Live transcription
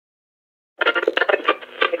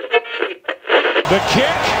The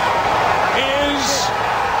kick is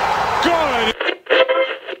good.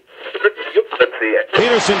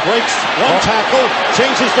 Peterson breaks one tackle,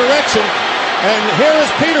 changes direction, and here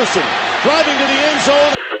is Peterson driving to the end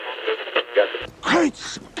zone. Great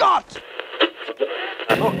Scott!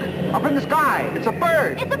 Look, up in the sky, it's a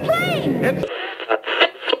bird. It's a plane!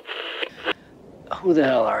 Who the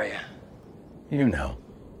hell are you? You know.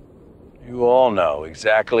 You all know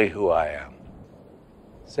exactly who I am.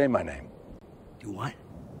 Say my name. You what?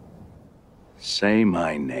 Say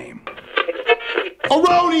my name.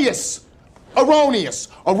 Erroneous! Erroneous!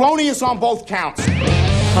 Erroneous on both counts.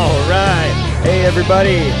 All right. Hey,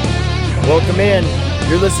 everybody. Welcome in.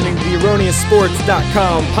 You're listening to the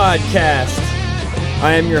ErroneousSports.com podcast.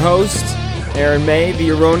 I am your host, Aaron May, the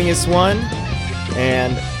Erroneous One,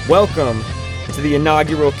 and welcome to the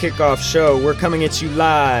inaugural kickoff show. We're coming at you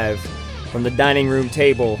live from the dining room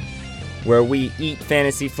table where we eat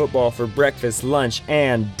fantasy football for breakfast, lunch,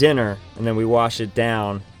 and dinner, and then we wash it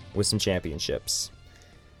down with some championships.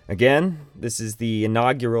 Again, this is the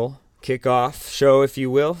inaugural kickoff show, if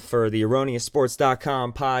you will, for the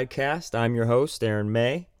ErroneousSports.com podcast. I'm your host, Aaron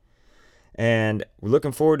May, and we're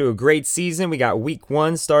looking forward to a great season. We got week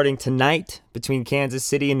 1 starting tonight between Kansas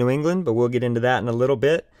City and New England, but we'll get into that in a little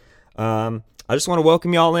bit. I just want to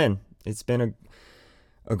welcome you all in. It's been a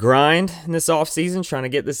grind in this offseason, trying to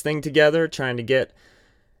get this thing together, trying to get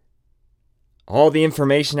all the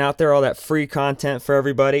information out there, all that free content for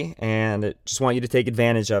everybody, and I just want you to take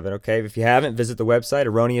advantage of it, okay? If you haven't, visit the website,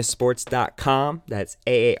 ErroneousSports.com. That's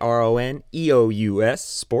AARONEOUS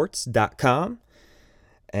sports.com.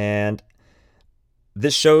 And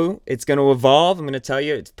this show, it's going to evolve. I'm going to tell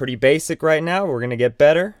you, it's pretty basic right now. We're going to get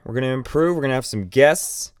better. We're going to improve. We're going to have some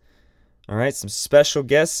guests, all right? Some special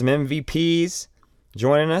guests, some MVPs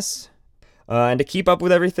joining us. And to keep up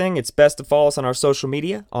with everything, it's best to follow us on our social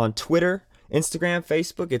media, on Twitter, Instagram,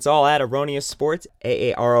 Facebook. It's all at Erroneous Sports,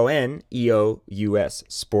 AARONEOUS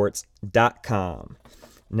sports.com.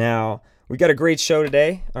 Now, we got a great show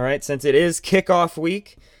today, all right, since it is kickoff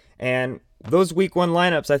week. And those week 1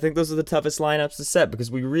 lineups, I think those are the toughest lineups to set because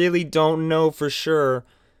we really don't know for sure,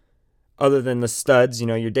 other than the studs, you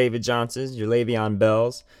know, your David Johnsons, your Le'Veon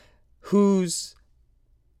Bells, who's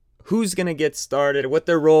going to get started, what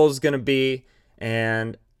their role is going to be,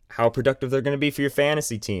 and how productive they're going to be for your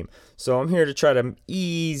fantasy team. So I'm here to try to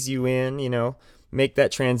ease you in, you know, make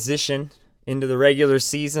that transition into the regular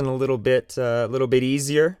season a little bit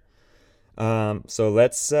easier. So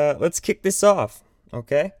let's kick this off,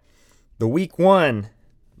 okay? The week 1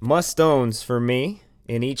 must-owns for me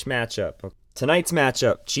in each matchup. Tonight's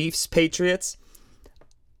matchup, Chiefs-Patriots.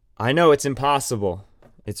 I know it's impossible.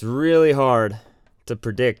 It's really hard to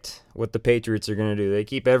predict what the Patriots are going to do. They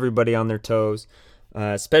keep everybody on their toes,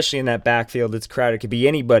 especially in that backfield. It's crowded. It could be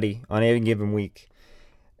anybody on any given week.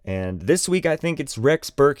 And this week, I think it's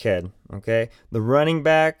Rex Burkhead, okay? The running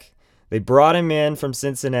back, they brought him in from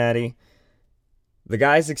Cincinnati. The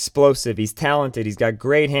guy's explosive. He's talented. He's got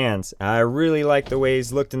great hands. I really like the way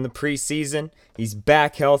he's looked in the preseason. He's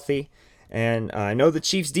back healthy. And I know the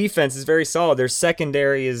Chiefs' defense is very solid. Their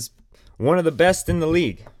secondary is one of the best in the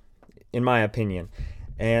league, in my opinion.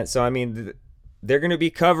 And so, I mean, they're going to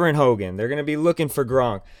be covering Hogan. They're going to be looking for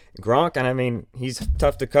Gronk. And I mean, he's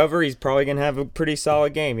tough to cover. He's probably going to have a pretty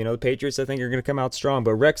solid game. You know, the Patriots, I think, are going to come out strong.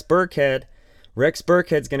 But Rex Burkhead's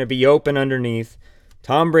going to be open underneath.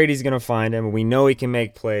 Tom Brady's going to find him. We know he can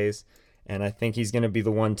make plays. And I think he's going to be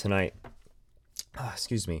the one tonight.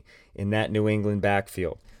 In that New England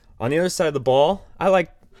backfield. On the other side of the ball, I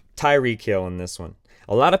like Tyreek Hill in this one.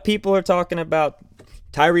 A lot of people are talking about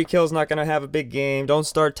Tyreek Hill's not going to have a big game. Don't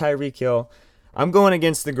start Tyreek Hill. I'm going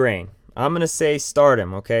against the grain. I'm going to say start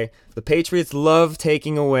him, okay? The Patriots love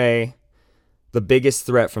taking away the biggest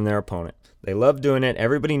threat from their opponent. They love doing it.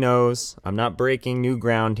 Everybody knows. I'm not breaking new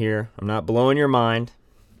ground here. I'm not blowing your mind.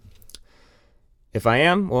 If I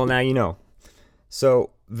am, well, now you know. So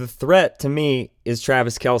the threat to me is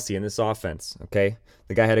Travis Kelce in this offense, okay?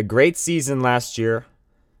 The guy had a great season last year.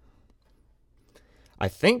 I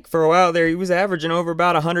think for a while there he was averaging over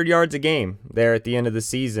about 100 yards a game there at the end of the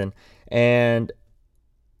season. And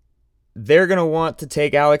they're going to want to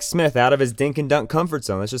take Alex Smith out of his dink and dunk comfort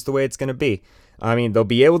zone. That's just the way it's going to be. I mean, they'll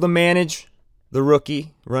be able to manage the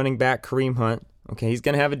rookie running back Kareem Hunt. Okay, he's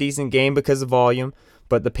going to have a decent game because of volume.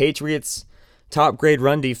 But the Patriots' top-grade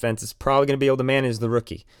run defense is probably going to be able to manage the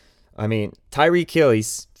rookie. I mean, Tyreek Hill,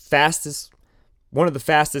 he's one of the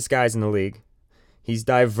fastest guys in the league. He's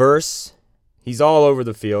diverse. He's all over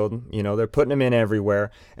the field. You know, they're putting him in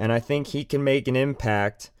everywhere. And I think he can make an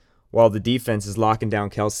impact while the defense is locking down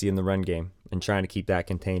Kelce in the run game and trying to keep that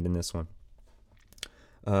contained in this one.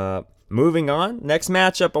 Moving on, next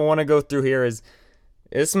matchup I want to go through here is,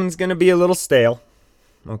 this one's going to be a little stale.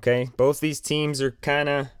 Okay, both these teams are kind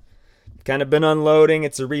of been unloading.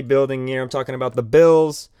 It's a rebuilding year. I'm talking about the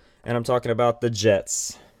Bills and I'm talking about the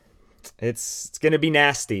Jets. It's going to be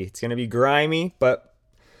nasty. It's going to be grimy, but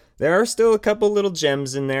there are still a couple little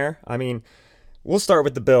gems in there. I mean, we'll start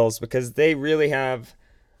with the Bills because they really have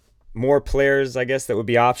more players, I guess, that would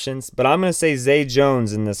be options. But I'm going to say Zay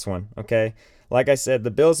Jones in this one, okay? Like I said,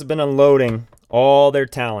 the Bills have been unloading all their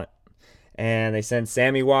talent. And they sent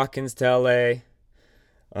Sammy Watkins to L.A.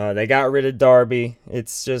 They got rid of Darby.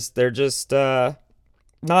 It's just, they're just not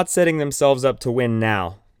setting themselves up to win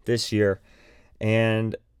now, this year.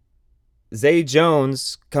 And Zay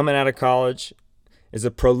Jones, coming out of college, is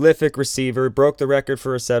a prolific receiver. Broke the record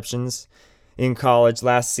for receptions in college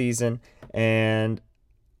last season. And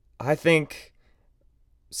I think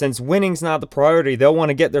since winning's not the priority, they'll want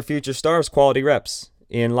to get their future stars quality reps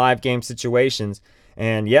in live game situations.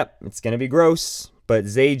 And yep, it's going to be gross, but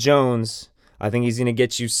Zay Jones, I think he's going to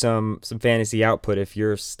get you some fantasy output if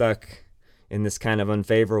you're stuck in this kind of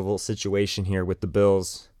unfavorable situation here with the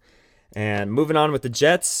Bills. And moving on with the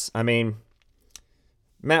Jets, I mean,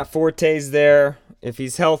 Matt Forte's there. If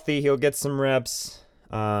he's healthy, he'll get some reps,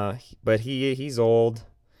 but he's old.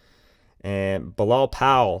 And Bilal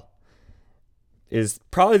Powell is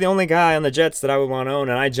probably the only guy on the Jets that I would want to own,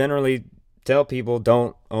 and I generally tell people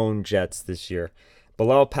don't own Jets this year.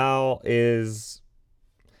 Bilal Powell is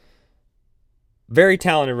very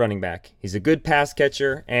talented running back. He's a good pass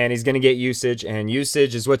catcher, and he's going to get usage, and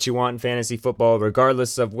usage is what you want in fantasy football,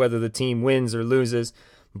 regardless of whether the team wins or loses.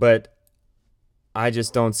 But I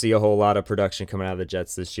just don't see a whole lot of production coming out of the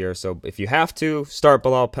Jets this year. So if you have to, start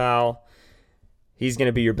Bilal Powell. He's going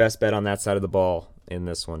to be your best bet on that side of the ball in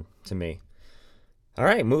this one, to me. All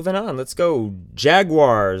right, moving on. Let's go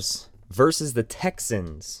Jaguars versus the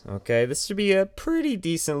Texans. Okay, this should be a pretty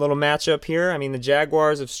decent little matchup here. I mean, the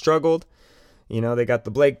Jaguars have struggled. You know, they got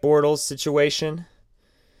the Blake Bortles situation.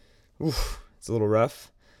 Oof, it's a little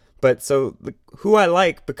rough. But so who I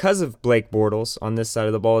like because of Blake Bortles on this side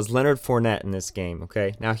of the ball is Leonard Fournette in this game.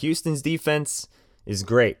 Okay, now Houston's defense is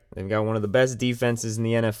great. They've got one of the best defenses in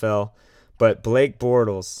the NFL. But Blake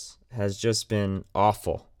Bortles has just been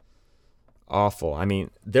awful. Awful. I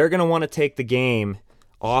mean, they're going to want to take the game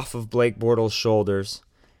off of Blake Bortles' shoulders,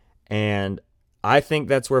 and I think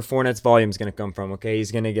that's where Fournette's volume is going to come from, okay?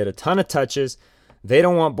 He's going to get a ton of touches. They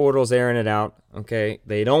don't want Bortles airing it out, okay?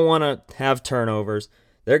 They don't want to have turnovers.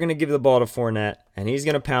 They're going to give the ball to Fournette, and he's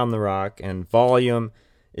going to pound the rock, and volume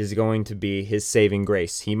is going to be his saving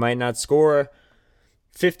grace. He might not score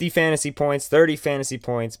 50 fantasy points, 30 fantasy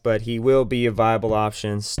points, but he will be a viable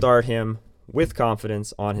option. Start him with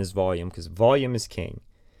confidence on his volume, because volume is king.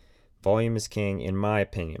 Volume is king, in my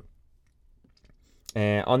opinion.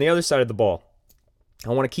 And on the other side of the ball, I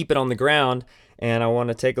want to keep it on the ground, and I want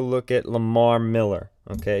to take a look at Lamar Miller.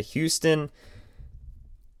 Okay, Houston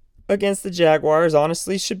against the Jaguars,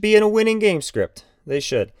 honestly, should be in a winning game script. They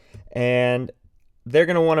should. And they're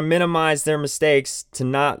going to want to minimize their mistakes to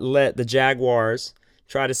not let the Jaguars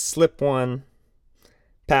try to slip one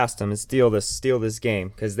past them and steal this game,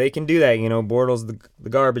 because they can do that. You know, Bortles, the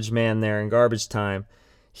garbage man there in garbage time.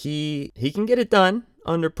 He can get it done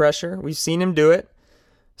under pressure. We've seen him do it.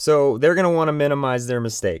 So they're going to want to minimize their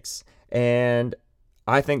mistakes. And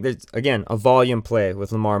I think there's, again, a volume play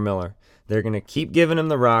with Lamar Miller. They're going to keep giving him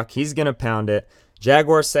the rock. He's going to pound it.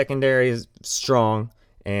 Jaguars secondary is strong,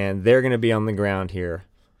 and they're going to be on the ground here.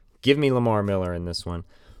 Give me Lamar Miller in this one.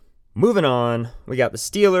 Moving on, we got the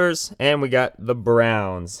Steelers and we got the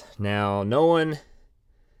Browns. Now, no one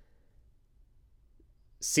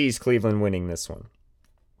sees Cleveland winning this one.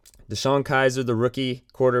 DeShone Kizer, the rookie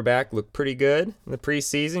quarterback, looked pretty good in the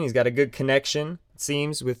preseason. He's got a good connection, it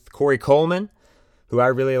seems, with Corey Coleman, who I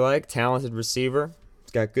really like, talented receiver.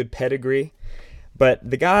 He's got good pedigree. But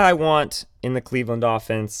the guy I want in the Cleveland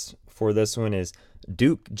offense for this one is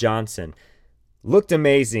Duke Johnson. Looked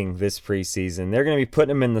amazing this preseason. They're going to be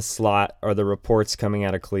putting him in the slot, are the reports coming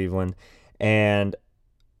out of Cleveland. And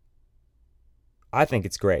I think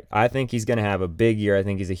it's great. I think he's going to have a big year. I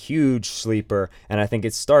think he's a huge sleeper. And I think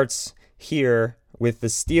it starts here with the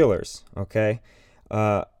Steelers, okay?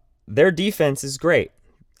 Their defense is great.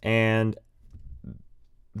 And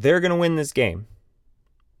they're going to win this game.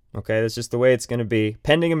 Okay, that's just the way it's going to be.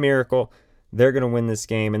 Pending a miracle, they're going to win this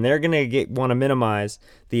game. And they're going to want to minimize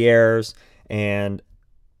the errors. And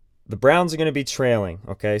the Browns are going to be trailing.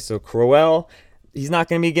 Okay, so Crowell, he's not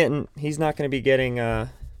going to be getting the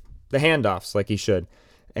handoffs like he should.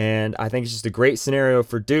 And I think it's just a great scenario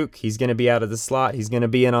for Duke. He's going to be out of the slot. He's going to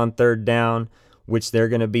be in on third down which they're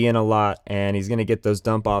going to be in a lot, and he's going to get those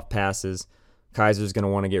dump-off passes. Kaiser's going to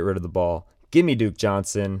want to get rid of the ball. Give me Duke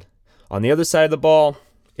Johnson. On the other side of the ball,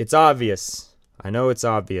 it's obvious. I know it's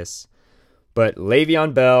obvious. But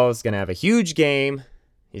Le'Veon Bell is going to have a huge game.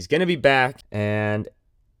 He's going to be back, and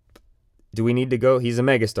do we need to go? He's a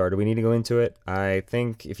megastar. Do we need to go into it? I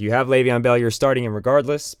think if you have Le'Veon Bell, you're starting him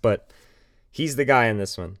regardless, but he's the guy in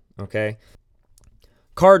this one, okay?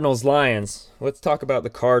 Cardinals, Lions. Let's talk about the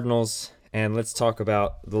Cardinals, and let's talk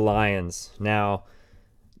about the Lions. Now,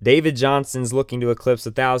 David Johnson's looking to eclipse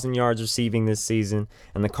 1,000 yards receiving this season,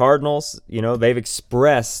 and the Cardinals, they've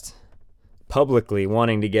expressed publicly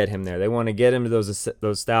wanting to get him there. They want to get him to those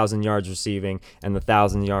 1,000 yards receiving and the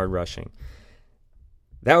 1,000-yard rushing.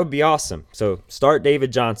 That would be awesome. So start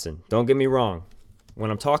David Johnson. Don't get me wrong.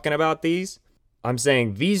 When I'm talking about these, I'm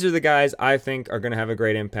saying these are the guys I think are going to have a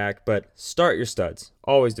great impact, but start your studs.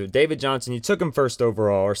 Always do. David Johnson, you took him first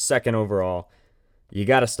overall or second overall. You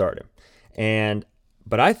got to start him.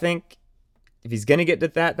 But I think if he's going to get to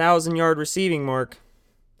that 1,000-yard receiving mark,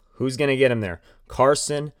 who's going to get him there?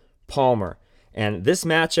 Carson Palmer. And this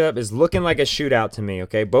matchup is looking like a shootout to me,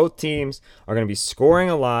 okay? Both teams are going to be scoring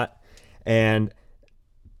a lot, and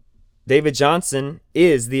David Johnson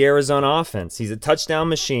is the Arizona offense. He's a touchdown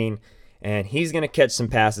machine, and he's going to catch some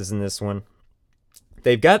passes in this one.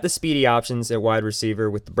 They've got the speedy options at wide receiver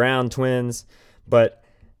with the Brown twins, but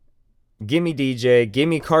give me DJ. Give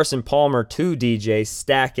me Carson Palmer to DJ.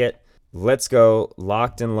 Stack it. Let's go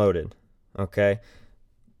locked and loaded, okay?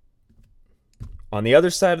 On the other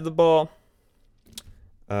side of the ball,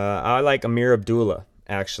 I like Amir Abdullah,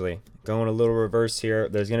 actually. Going a little reverse here.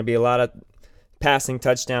 There's going to be a lot of passing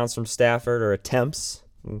touchdowns from Stafford, or attempts.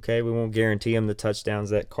 Okay, we won't guarantee him the touchdowns.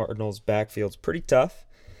 That Cardinals backfield's pretty tough.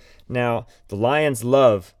 Now, the Lions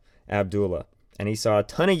love Abdullah, and he saw a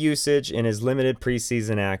ton of usage in his limited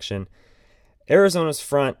preseason action. Arizona's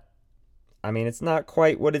front, it's not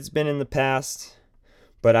quite what it's been in the past,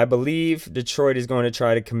 but I believe Detroit is going to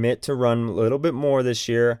try to commit to run a little bit more this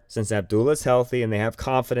year since Abdullah's healthy and they have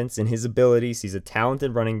confidence in his abilities. He's a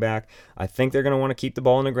talented running back. I think they're going to want to keep the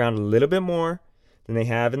ball on the ground a little bit more than they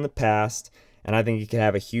have in the past, and I think he could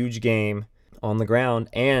have a huge game on the ground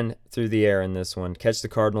and through the air in this one. Catch the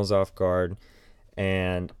Cardinals off guard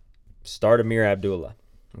and start Amir Abdullah.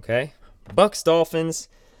 Okay? Bucs Dolphins,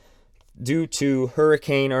 due to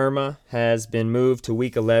Hurricane Irma, has been moved to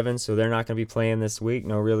Week 11, so they're not going to be playing this week.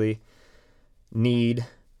 No really need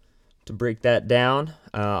to break that down.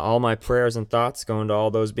 All my prayers and thoughts going to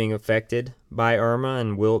all those being affected by Irma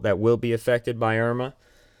and that will be affected by Irma.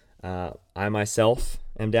 I myself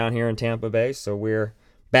am down here in Tampa Bay, so we're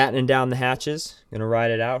battening down the hatches. Going to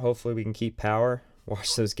ride it out. Hopefully we can keep power.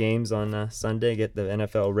 Watch those games on Sunday. Get the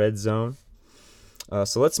NFL Red Zone.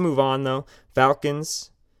 So let's move on, though.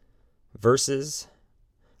 Falcons versus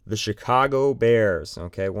the Chicago Bears.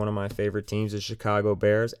 Okay, one of my favorite teams is Chicago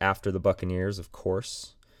Bears, after the Buccaneers, of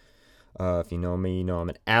course. If you know me, you know I'm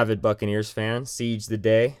an avid Buccaneers fan. Siege the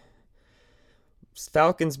day.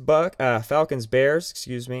 Falcons Bears,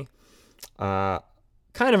 excuse me.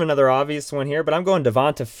 Kind of another obvious one here, but I'm going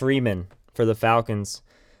Devonta Freeman for the Falcons.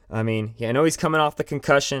 I know he's coming off the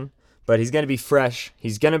concussion, but he's going to be fresh.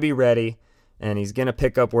 He's going to be ready, and he's going to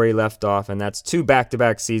pick up where he left off, and that's 2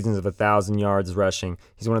 back-to-back seasons of 1,000 yards rushing.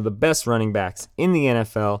 He's one of the best running backs in the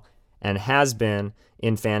NFL and has been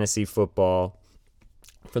in fantasy football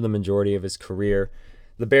for the majority of his career.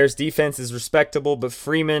 The Bears' defense is respectable, but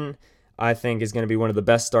Freeman, I think, is going to be one of the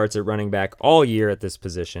best starts at running back all year at this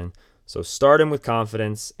position. So start him with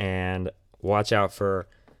confidence and watch out for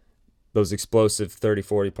those explosive 30,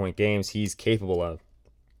 40-point games he's capable of.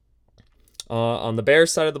 On the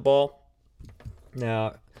Bears side of the ball,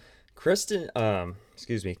 now,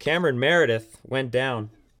 Cameron Meredith went down,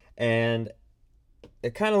 and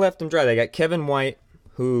it kind of left him dry. They got Kevin White,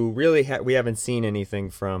 who really we haven't seen anything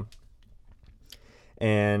from.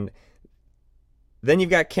 And then you've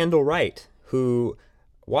got Kendall Wright, who,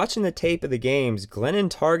 watching the tape of the games, Glennon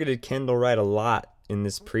targeted Kendall Wright a lot in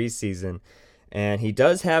this preseason. And he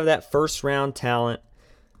does have that first-round talent.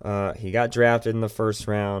 He got drafted in the first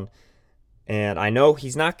round. And I know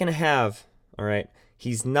he's not going to have,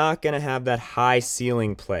 he's not going to have that high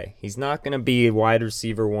ceiling play. He's not going to be a wide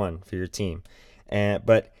receiver 1 for your team.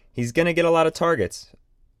 But he's going to get a lot of targets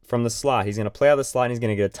from the slot. He's going to play out the slot, and he's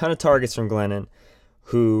going to get a ton of targets from Glennon,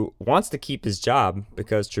 who wants to keep his job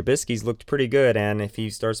because Trubisky's looked pretty good, and if he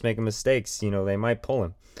starts making mistakes, they might pull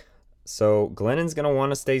him. So Glennon's going to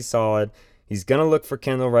want to stay solid. He's going to look for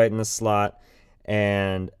Kendall Wright in the slot,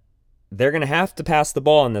 and they're going to have to pass the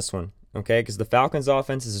ball in this one, okay? Because the Falcons'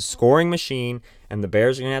 offense is a scoring machine, and the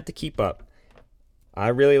Bears are going to have to keep up. I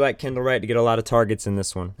really like Kendall Wright to get a lot of targets in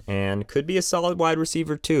this one, and could be a solid wide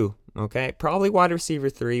receiver too. Okay, probably wide receiver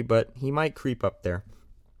 3, but he might creep up there.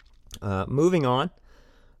 Moving on,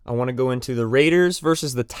 I want to go into the Raiders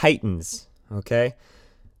versus the Titans. Okay,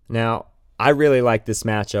 now I really like this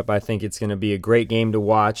matchup. I think it's going to be a great game to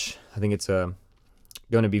watch. I think it's going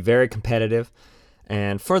to be very competitive.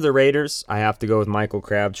 And for the Raiders, I have to go with Michael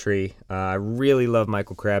Crabtree. I really love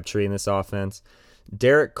Michael Crabtree in this offense.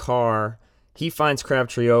 Derek Carr, he finds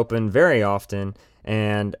Crabtree open very often,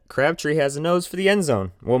 and Crabtree has a nose for the end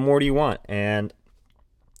zone. What more do you want? And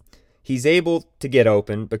he's able to get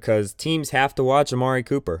open because teams have to watch Amari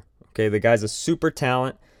Cooper. Okay, the guy's a super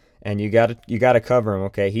talent, and you gotta cover him.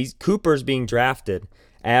 Okay, Cooper's being drafted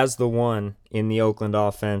as the one in the Oakland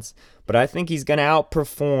offense, but I think he's gonna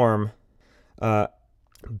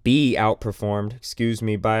be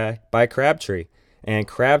outperformed by Crabtree. And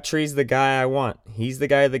Crabtree's the guy I want. He's the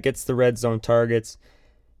guy that gets the red zone targets.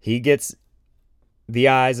 He gets the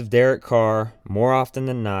eyes of Derek Carr more often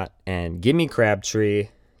than not. And give me Crabtree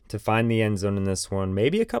to find the end zone in this one,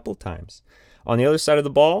 maybe a couple times. On the other side of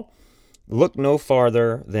the ball, look no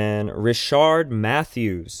farther than Rishard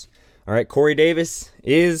Matthews. All right, Corey Davis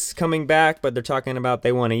is coming back, but they're talking about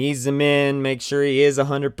they want to ease him in, make sure he is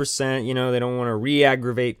 100%. They don't want to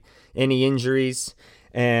re-aggravate any injuries.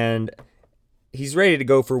 And he's ready to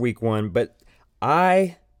go for week 1, but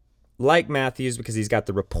I like Matthews because he's got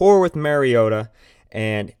the rapport with Mariota,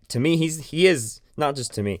 and to me, he is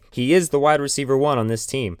the wide receiver 1 on this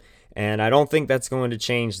team, and I don't think that's going to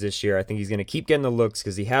change this year. I think he's going to keep getting the looks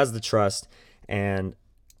because he has the trust, and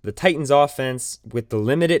the Titans offense, with the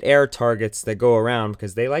limited air targets that go around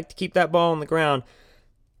because they like to keep that ball on the ground,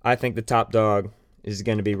 I think the top dog is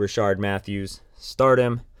going to be Rishard Matthews. Start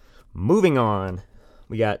him. Moving on,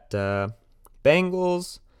 we got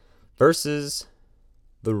Bengals versus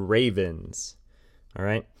the Ravens. All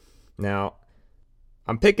right. Now,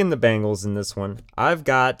 I'm picking the Bengals in this one. I've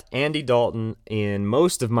got Andy Dalton in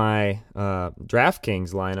most of my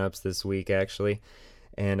DraftKings lineups this week, actually.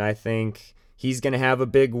 And I think he's going to have a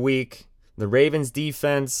big week. The Ravens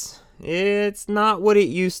defense, it's not what it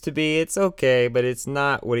used to be. It's okay, but it's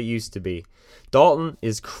not what it used to be. Dalton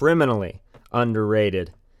is criminally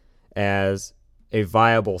underrated as a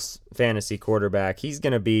viable fantasy quarterback. He's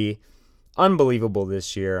going to be unbelievable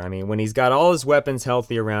this year. I mean, when he's got all his weapons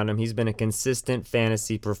healthy around him, he's been a consistent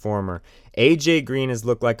fantasy performer. AJ Green has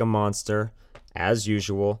looked like a monster, as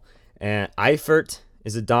usual. And Eifert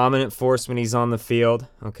is a dominant force when he's on the field.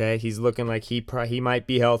 Okay, he's looking like he might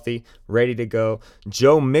be healthy, ready to go.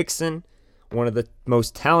 Joe Mixon, one of the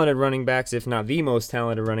most talented running backs, if not the most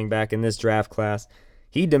talented running back in this draft class.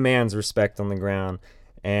 He demands respect on the ground.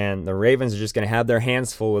 And the Ravens are just going to have their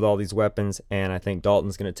hands full with all these weapons, and I think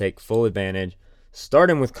Dalton's going to take full advantage.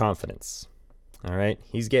 Start him with confidence. All right?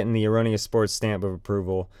 He's getting the Erroneous Sports stamp of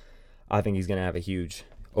approval. I think he's going to have a huge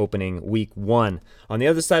opening week 1. On the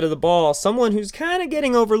other side of the ball, someone who's kind of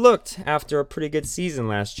getting overlooked after a pretty good season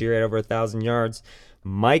last year at over 1,000 yards,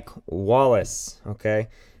 Mike Wallace. Okay?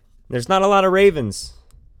 There's not a lot of Ravens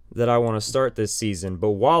that I want to start this season,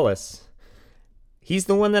 but Wallace, he's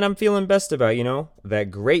the one that I'm feeling best about,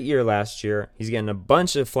 that great year last year. He's getting a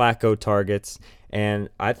bunch of Flacco targets, and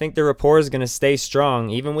I think the rapport is going to stay strong,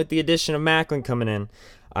 even with the addition of Macklin coming in.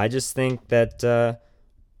 I just think that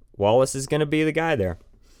Wallace is going to be the guy there.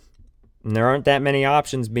 And there aren't that many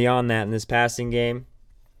options beyond that in this passing game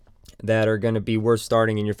that are going to be worth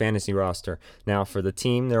starting in your fantasy roster. Now, for the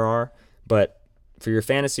team, there are, but for your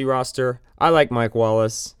fantasy roster, I like Mike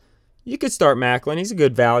Wallace. You could start Macklin. He's a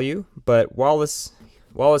good value, but Wallace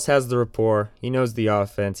has the rapport. He knows the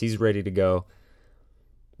offense. He's ready to go.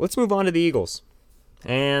 Let's move on to the Eagles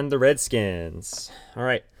and the Redskins. All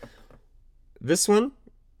right. This one,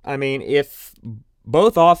 I mean, if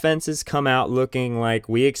both offenses come out looking like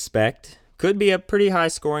we expect, could be a pretty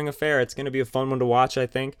high-scoring affair. It's going to be a fun one to watch, I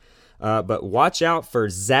think. But watch out for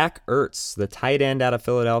Zach Ertz, the tight end out of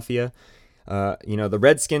Philadelphia. The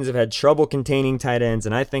Redskins have had trouble containing tight ends,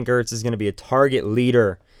 and I think Ertz is going to be a target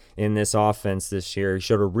leader in this offense this year. He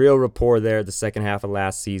showed a real rapport there the second half of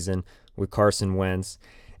last season with Carson Wentz.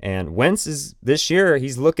 And Wentz this year,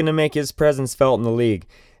 he's looking to make his presence felt in the league.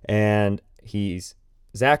 And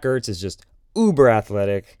Zach Ertz is just uber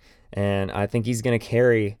athletic, and I think he's going to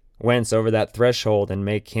carry Wentz over that threshold and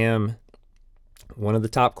make him one of the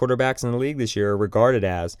top quarterbacks in the league this year, regarded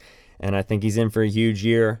as. And I think he's in for a huge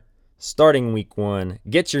year. Starting week 1,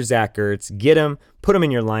 get your Zach Ertz, get him, put him in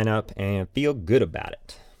your lineup, and feel good about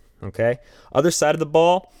it. Okay? Other side of the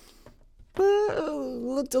ball,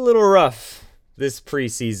 looked a little rough this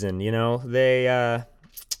preseason. They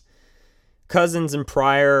Cousins and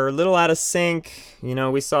Pryor, a little out of sync.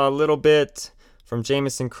 We saw a little bit from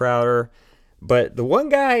Jamison Crowder. But the one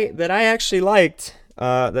guy that I actually liked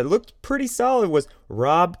that looked pretty solid was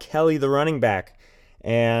Rob Kelly, the running back.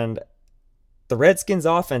 And the Redskins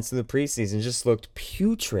offense in the preseason just looked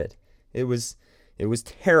putrid. It was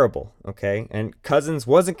terrible, okay? And Cousins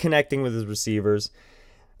wasn't connecting with his receivers,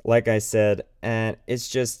 like I said, and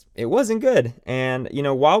it wasn't good. And,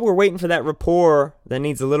 while we're waiting for that rapport that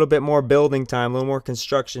needs a little bit more building time, a little more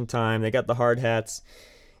construction time, they got the hard hats,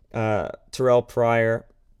 Terrell Pryor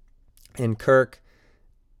and Kirk,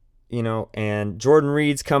 and Jordan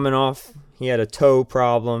Reed's coming off. He had a toe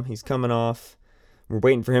problem. He's coming off. We're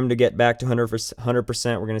waiting for him to get back to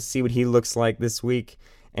 100%. We're going to see what he looks like this week.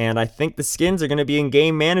 And I think the Skins are going to be in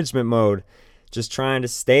game management mode, just trying to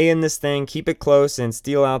stay in this thing, keep it close, and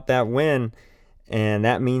steal out that win. And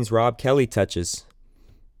that means Rob Kelly touches.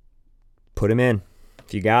 Put him in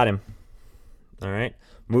if you got him. All right,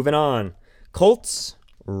 moving on. Colts,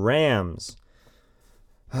 Rams.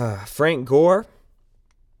 Frank Gore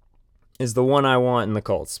is the one I want in the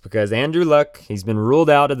Colts because Andrew Luck, he's been ruled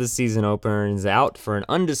out of the season opener and is out for an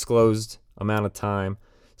undisclosed amount of time.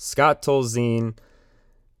 Scott Tolzien,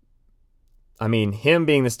 him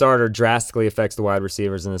being the starter drastically affects the wide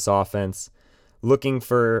receivers in this offense. Looking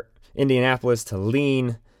for Indianapolis to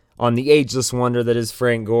lean on the ageless wonder that is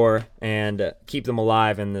Frank Gore and keep them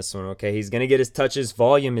alive in this one, okay? He's going to get his touches.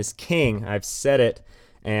 Volume is king. I've said it.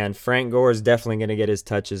 And Frank Gore is definitely going to get his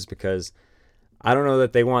touches because I don't know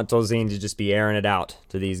that they want Tolzien to just be airing it out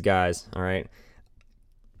to these guys, all right?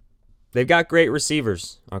 They've got great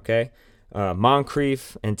receivers, okay?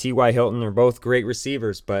 Moncrief and T.Y. Hilton are both great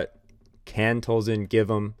receivers, but can Tolzien give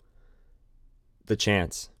them the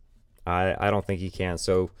chance? I don't think he can.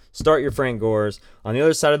 So start your Frank Gores. On the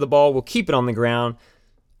other side of the ball, we'll keep it on the ground.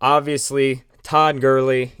 Obviously, Todd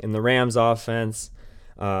Gurley in the Rams offense.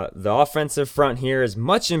 The offensive front here is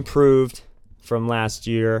much improved from last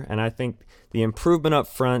year, and I think the improvement up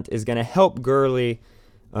front is going to help Gurley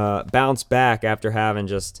bounce back after having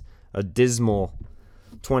just a dismal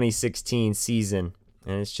 2016 season.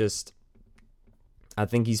 And it's just, I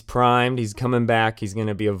think he's primed. He's coming back. He's going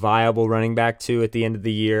to be a viable running back, too, at the end of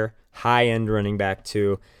the year. High-end running back,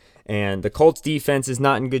 too. And the Colts defense is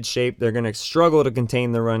not in good shape. They're going to struggle to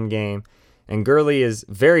contain the run game. And Gurley is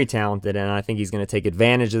very talented, and I think he's going to take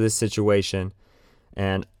advantage of this situation.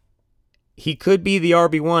 And he could be the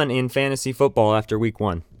RB1 in fantasy football after week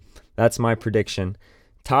 1. That's my prediction.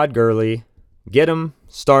 Todd Gurley, get him,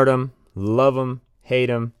 start him, love him, hate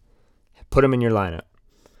him, put him in your lineup.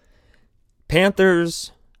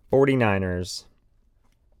 Panthers, 49ers.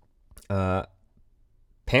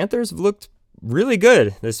 Panthers have looked really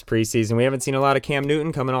good this preseason. We haven't seen a lot of Cam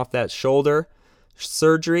Newton coming off that shoulder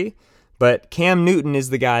surgery, but Cam Newton is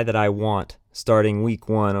the guy that I want starting week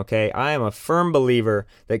 1, okay? I am a firm believer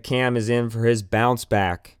that Cam is in for his bounce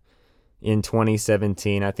back in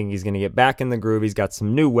 2017. I think he's going to get back in the groove. He's got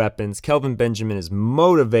some new weapons. Kelvin Benjamin is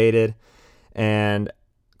motivated, and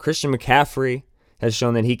Christian McCaffrey has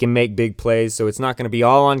shown that he can make big plays, so it's not going to be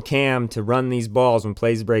all on Cam to run these balls when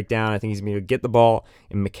plays break down. I think he's going to get the ball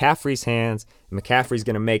in McCaffrey's hands, and McCaffrey's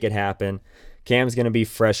going to make it happen. Cam's going to be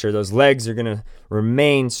fresher. Those legs are going to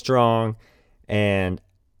remain strong, and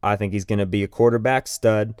I think he's going to be a quarterback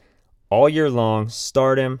stud all year long.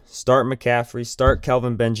 Start him. Start McCaffrey. Start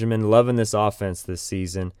Kelvin Benjamin. Loving this offense this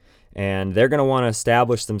season, and they're going to want to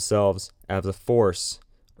establish themselves as a force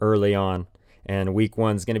early on. And week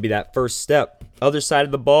 1 is going to be that first step. Other side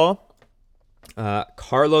of the ball,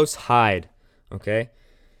 Carlos Hyde. Okay,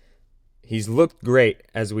 he's looked great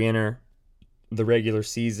as we enter the regular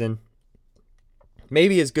season.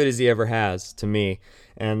 Maybe as good as he ever has to me.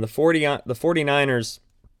 And the 49ers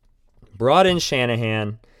brought in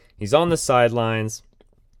Shanahan. He's on the sidelines.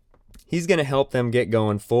 He's going to help them get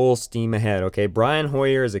going full steam ahead, okay? Brian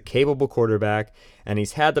Hoyer is a capable quarterback, and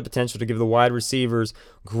he's had the potential to give the wide receivers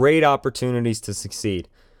great opportunities to succeed.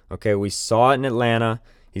 Okay, we saw it in Atlanta.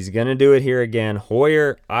 He's going to do it here again.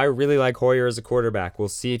 Hoyer, I really like Hoyer as a quarterback. We'll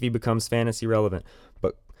see if he becomes fantasy relevant.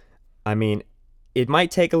 But, it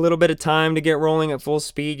might take a little bit of time to get rolling at full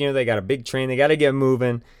speed. They got a big train. They got to get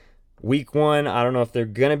moving. Week 1, I don't know if they're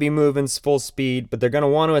going to be moving full speed, but they're going to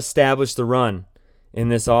want to establish the run in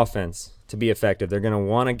this offense to be effective. They're going to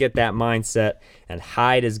want to get that mindset, and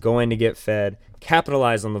Hyde is going to get fed.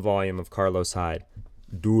 Capitalize on the volume of Carlos Hyde.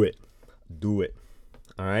 Do it. Do it.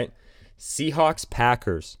 All right? Seahawks,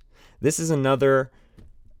 Packers. This is another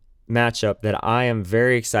matchup that I am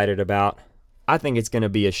very excited about. I think it's going to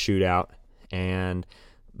be a shootout. And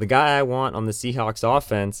the guy I want on the Seahawks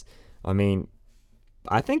offense,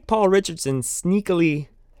 I think Paul Richardson sneakily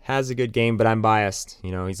has a good game, but I'm biased.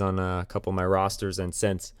 He's on a couple of my rosters, and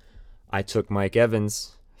since I took Mike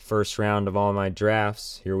Evans first round of all my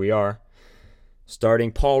drafts, here we are.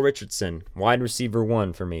 Starting Paul Richardson, wide receiver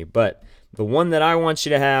 1 for me. But the one that I want you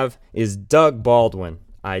to have is Doug Baldwin,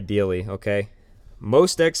 ideally, okay?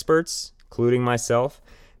 Most experts, including myself,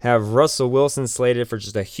 have Russell Wilson slated for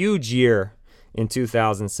just a huge year in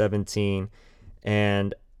 2017.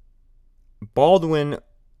 And Baldwin,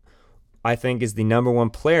 I think, is the number 1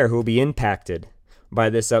 player who will be impacted by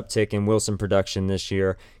this uptick in Wilson production this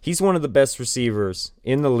year. He's one of the best receivers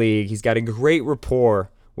in the league. He's got a great rapport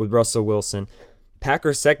with Russell Wilson.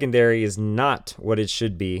 Packers secondary is not what it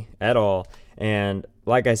should be at all. And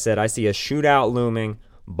like I said, I see a shootout looming.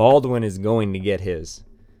 Baldwin is going to get his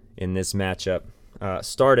in this matchup.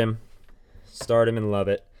 Start him and love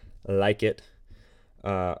it. Like it.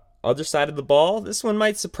 Other side of the ball, this one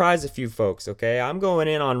might surprise a few folks, okay? I'm going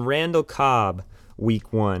in on Randall Cobb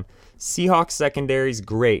week 1. Seahawks secondary's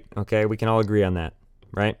great, okay? We can all agree on that,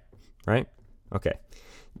 right? Right? Okay.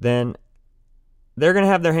 Then they're going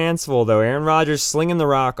to have their hands full, though. Aaron Rodgers slinging the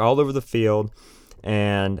rock all over the field.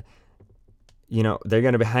 And, they're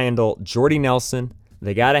going to handle Jordy Nelson.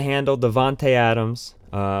 They got to handle Devontae Adams.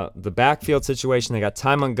 The backfield situation, they got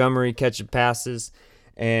Ty Montgomery catching passes.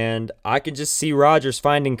 And I could just see Rodgers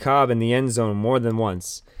finding Cobb in the end zone more than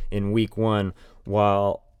once in week 1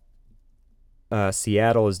 while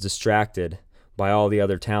Seattle is distracted by all the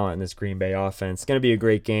other talent in this Green Bay offense. It's going to be a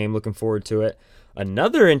great game. Looking forward to it.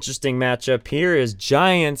 Another interesting matchup here is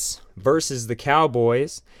Giants versus the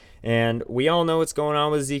Cowboys. And we all know what's going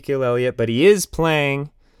on with Ezekiel Elliott, but he is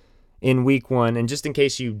playing in week 1. And just in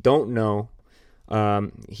case you don't know,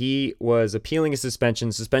 he was appealing a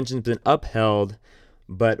suspension. Suspension's been upheld,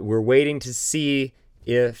 but we're waiting to see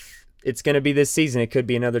if it's going to be this season. It could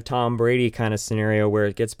be another Tom Brady kind of scenario where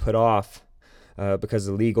it gets put off because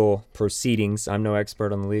of legal proceedings. I'm no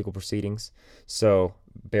expert on the legal proceedings, so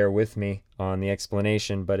bear with me on the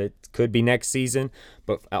explanation, but it could be next season.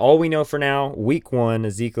 But all we know for now, week 1,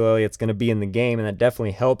 Ezekiel Elliott's going to be in the game, and that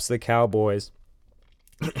definitely helps the Cowboys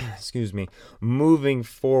moving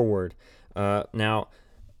forward. Now,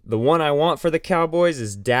 the one I want for the Cowboys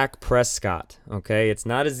is Dak Prescott, okay? It's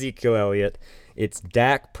not Ezekiel Elliott. It's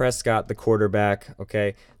Dak Prescott, the quarterback,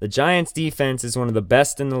 okay? The Giants' defense is one of the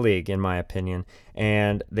best in the league, in my opinion,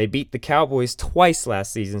 and they beat the Cowboys twice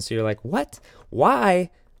last season. So you're like, what? Why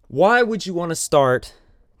would you want to start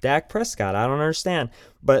Dak Prescott? I don't understand.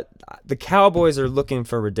 But the Cowboys are looking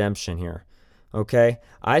for redemption here, okay?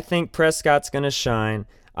 I think Prescott's going to shine.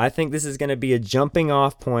 I think this is going to be a jumping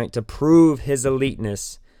off point to prove his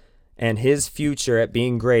eliteness and his future at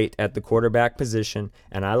being great at the quarterback position,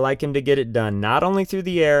 and I like him to get it done, not only through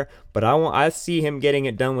the air, but I see him getting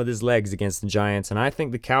it done with his legs against the Giants, and I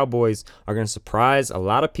think the Cowboys are going to surprise a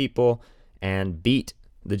lot of people and beat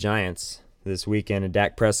the Giants this weekend, and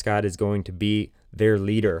Dak Prescott is going to be their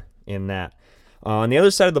leader in that. On the other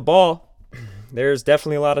side of the ball, there's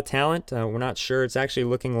definitely a lot of talent. We're not sure. It's actually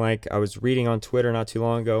looking like, I was reading on Twitter not too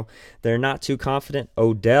long ago, they're not too confident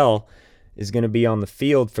Odell is going to be on the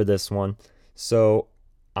field for this one. So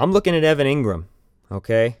I'm looking at Evan Ingram,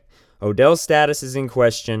 okay? Odell's status is in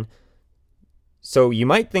question. So you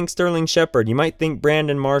might think Sterling Shepard, you might think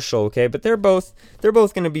Brandon Marshall, okay? But they're both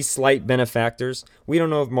going to be slight benefactors. We don't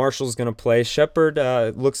know if Marshall's going to play. Shepard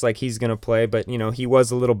looks like he's going to play, but he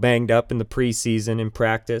was a little banged up in the preseason in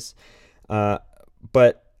practice.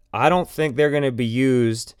 But I don't think they're going to be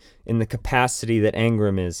used in the capacity that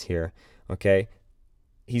Ingram is here, okay?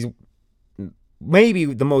 He's maybe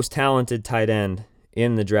the most talented tight end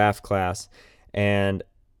in the draft class. And,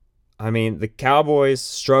 the Cowboys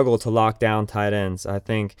struggle to lock down tight ends. I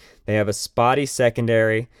think they have a spotty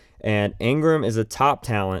secondary, and Ingram is a top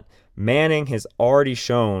talent. Manning has already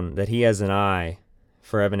shown that he has an eye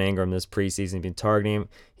for Evan Ingram this preseason. He's been targeting him.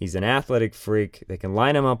 He's an athletic freak. They can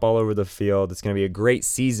line him up all over the field. It's going to be a great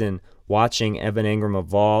season watching Evan Ingram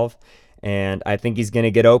evolve, and I think he's going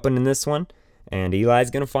to get open in this one. And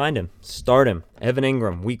Eli's going to find him. Start him. Evan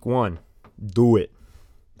Ingram, week 1. Do it.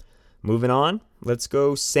 Moving on. Let's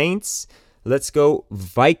go Saints. Let's go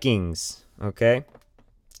Vikings. Okay.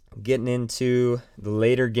 Getting into the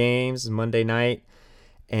later games, Monday night.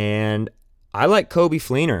 And I like Coby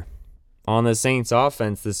Fleener on the Saints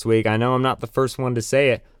offense this week. I know I'm not the first one to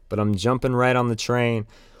say it, but I'm jumping right on the train.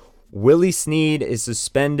 Willie Snead is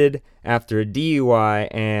suspended after a DUI,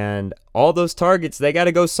 and all those targets, they got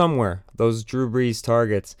to go somewhere, those Drew Brees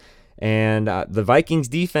targets. And the Vikings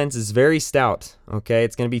defense is very stout, okay?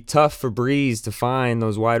 It's going to be tough for Brees to find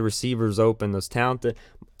those wide receivers open, those talented.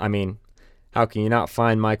 How can you not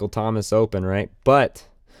find Michael Thomas open, right? But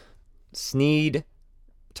Snead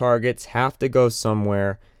targets have to go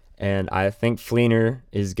somewhere, and I think Fleener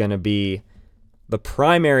is going to be the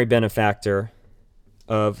primary benefactor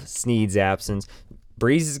of Snead's absence.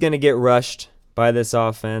 Breeze is going to get rushed by this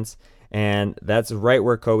offense, and that's right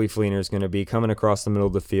where Coby Fleener is going to be, coming across the middle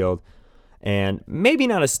of the field. And maybe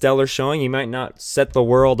not a stellar showing. He might not set the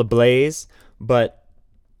world ablaze, but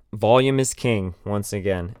volume is king once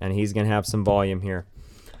again, and he's going to have some volume here.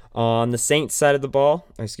 On the Saints side of the ball,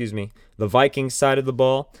 the Vikings side of the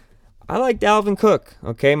ball, I like Dalvin Cook,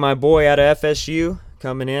 okay? My boy out of FSU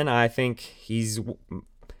coming in. I think he's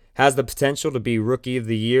has the potential to be Rookie of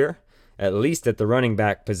the Year, at least at the running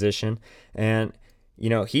back position. And, you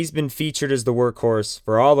know, he's been featured as the workhorse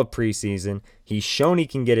for all of preseason. He's shown he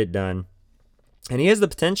can get it done. And he has the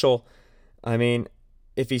potential, I mean,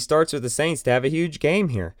 if he starts with the Saints, to have a huge game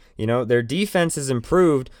here. You know, their defense has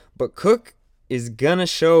improved, but Cook is going to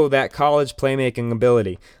show that college playmaking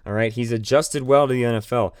ability. All right, he's adjusted well to the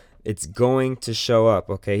NFL. It's going to show up,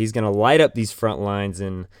 okay? He's going to light up these front lines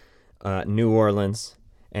in New Orleans,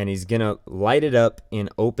 and he's going to light it up in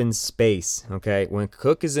open space, okay? When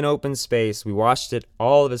Cook is in open space, we watched it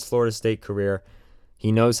all of his Florida State career.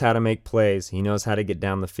 He knows how to make plays. He knows how to get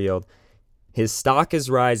down the field. His stock is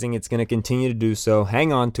rising. It's going to continue to do so.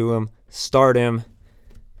 Hang on to him. Start him.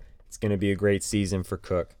 It's going to be a great season for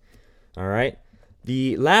Cook. All right.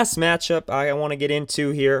 The last matchup I want to get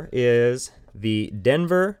into here is the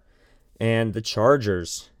Denver and the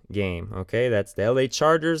Chargers game. Okay, that's the LA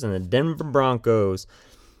Chargers and the Denver Broncos.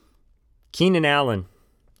 Keenan Allen,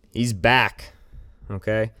 he's back.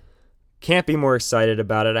 Okay. Can't be more excited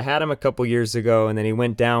about it. I had him a couple years ago, and then he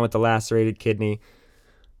went down with the lacerated kidney.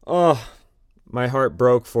 Oh, my heart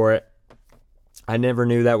broke for it. I never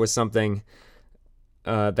knew that was something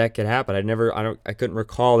that could happen. I couldn't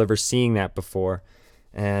recall ever seeing that before,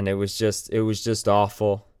 and it was just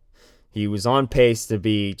awful. He was on pace to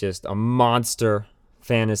be just a monster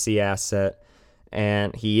fantasy asset,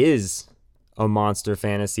 and he is a monster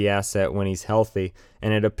fantasy asset when he's healthy.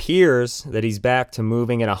 And it appears that he's back to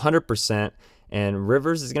moving at 100%. And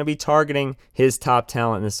Rivers is going to be targeting his top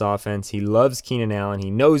talent in this offense. He loves Keenan Allen. He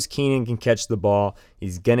knows Keenan can catch the ball.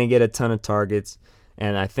 He's going to get a ton of targets.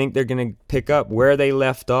 And I think they're going to pick up where they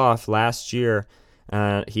left off last year.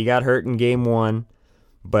 He got hurt in game 1,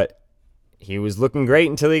 but he was looking great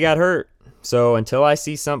until he got hurt. So until I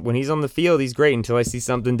see when he's on the field, he's great. Until I see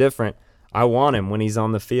something different, I want him when he's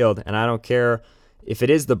on the field. And I don't care if it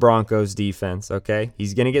is the Broncos defense, okay?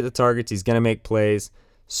 He's going to get the targets. He's going to make plays.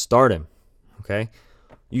 Start him. Okay,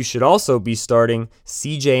 you should also be starting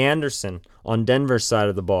C.J. Anderson on Denver's side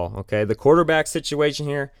of the ball. Okay, the quarterback situation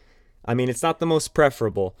here, I mean, it's not the most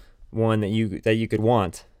preferable one that you could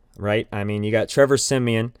want, right? I mean, you got Trevor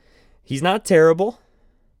Siemian. He's not terrible,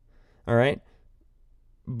 all right,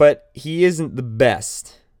 but he isn't the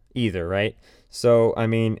best either, right? So, I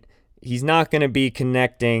mean, he's not going to be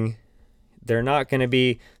connecting. They're not going to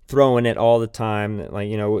be throwing it all the time, like,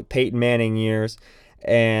 you know, with Peyton Manning years.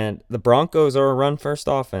 And the Broncos are a run-first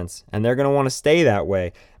offense, and they're going to want to stay that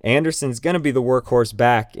way. Anderson's going to be the workhorse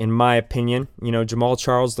back, in my opinion. You know, Jamal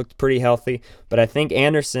Charles looked pretty healthy, but I think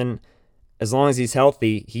Anderson, as long as he's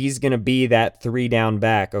healthy, he's going to be that 3-down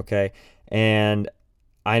back, okay? And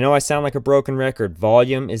I know I sound like a broken record.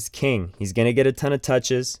 Volume is king. He's going to get a ton of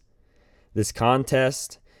touches. This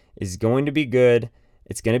contest is going to be good.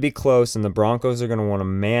 It's going to be close, and the Broncos are going to want to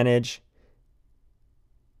manage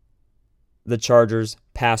the Chargers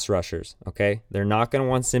pass rushers, okay? They're not going to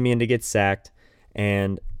want Siemian to get sacked,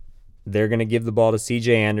 and they're going to give the ball to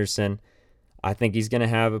C.J. Anderson. I think he's going to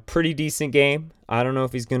have a pretty decent game. I don't know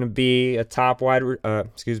if he's going to be a top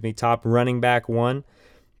running back 1,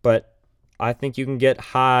 but I think you can get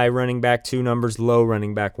high running back 2 numbers, low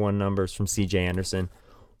running back 1 numbers from C.J. Anderson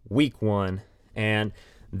week 1. And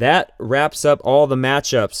that wraps up all the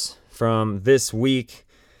matchups from this week.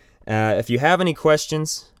 If you have any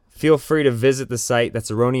questions, feel free to visit the site.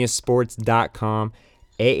 That's AaroniusSports.com,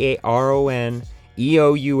 AARONEOUS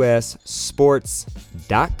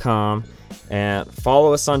sports.com. And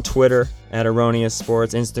follow us on Twitter at Aronius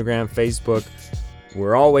Sports, Instagram, Facebook.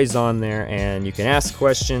 We're always on there, and you can ask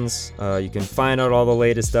questions. You can find out all the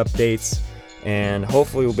latest updates, and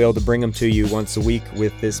hopefully we'll be able to bring them to you once a week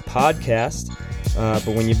with this podcast.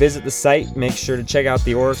 But when you visit the site, make sure to check out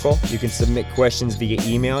the Oracle. You can submit questions via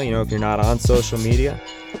email. You know, if you're not on social media,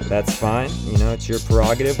 that's fine. You know, it's your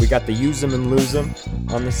prerogative. We got the use them and lose them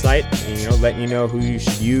on the site. And, you know, letting you know who you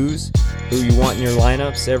should use, who you want in your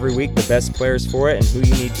lineups every week, the best players for it, and who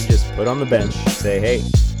you need to just put on the bench. Say, hey,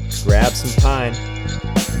 grab some time,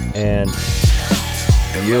 and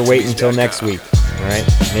you're waiting until next week. All right,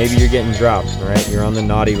 maybe you're getting dropped. All right, you're on the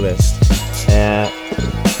naughty list.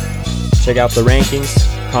 Check out the rankings,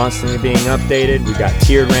 constantly being updated. We've got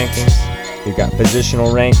tiered rankings, we've got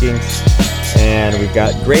positional rankings, and we've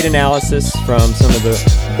got great analysis from some of the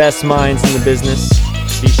best minds in the business.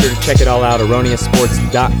 Be sure to check it all out,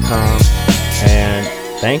 erroneousports.com. And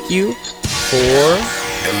thank you for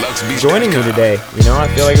joining me today. You know, I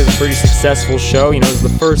feel like it was a pretty successful show. You know, it was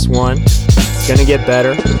the first one. It's going to get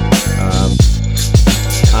better.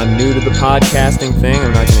 I'm new to the podcasting thing.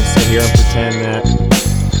 I'm not going to sit here and pretend that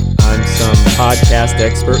I'm some podcast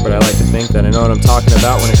expert, but I like to think that I know what I'm talking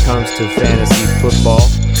about when it comes to fantasy football.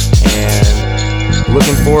 And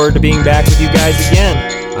looking forward to being back with you guys again.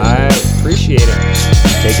 I appreciate it.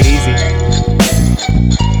 Take it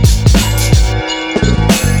easy.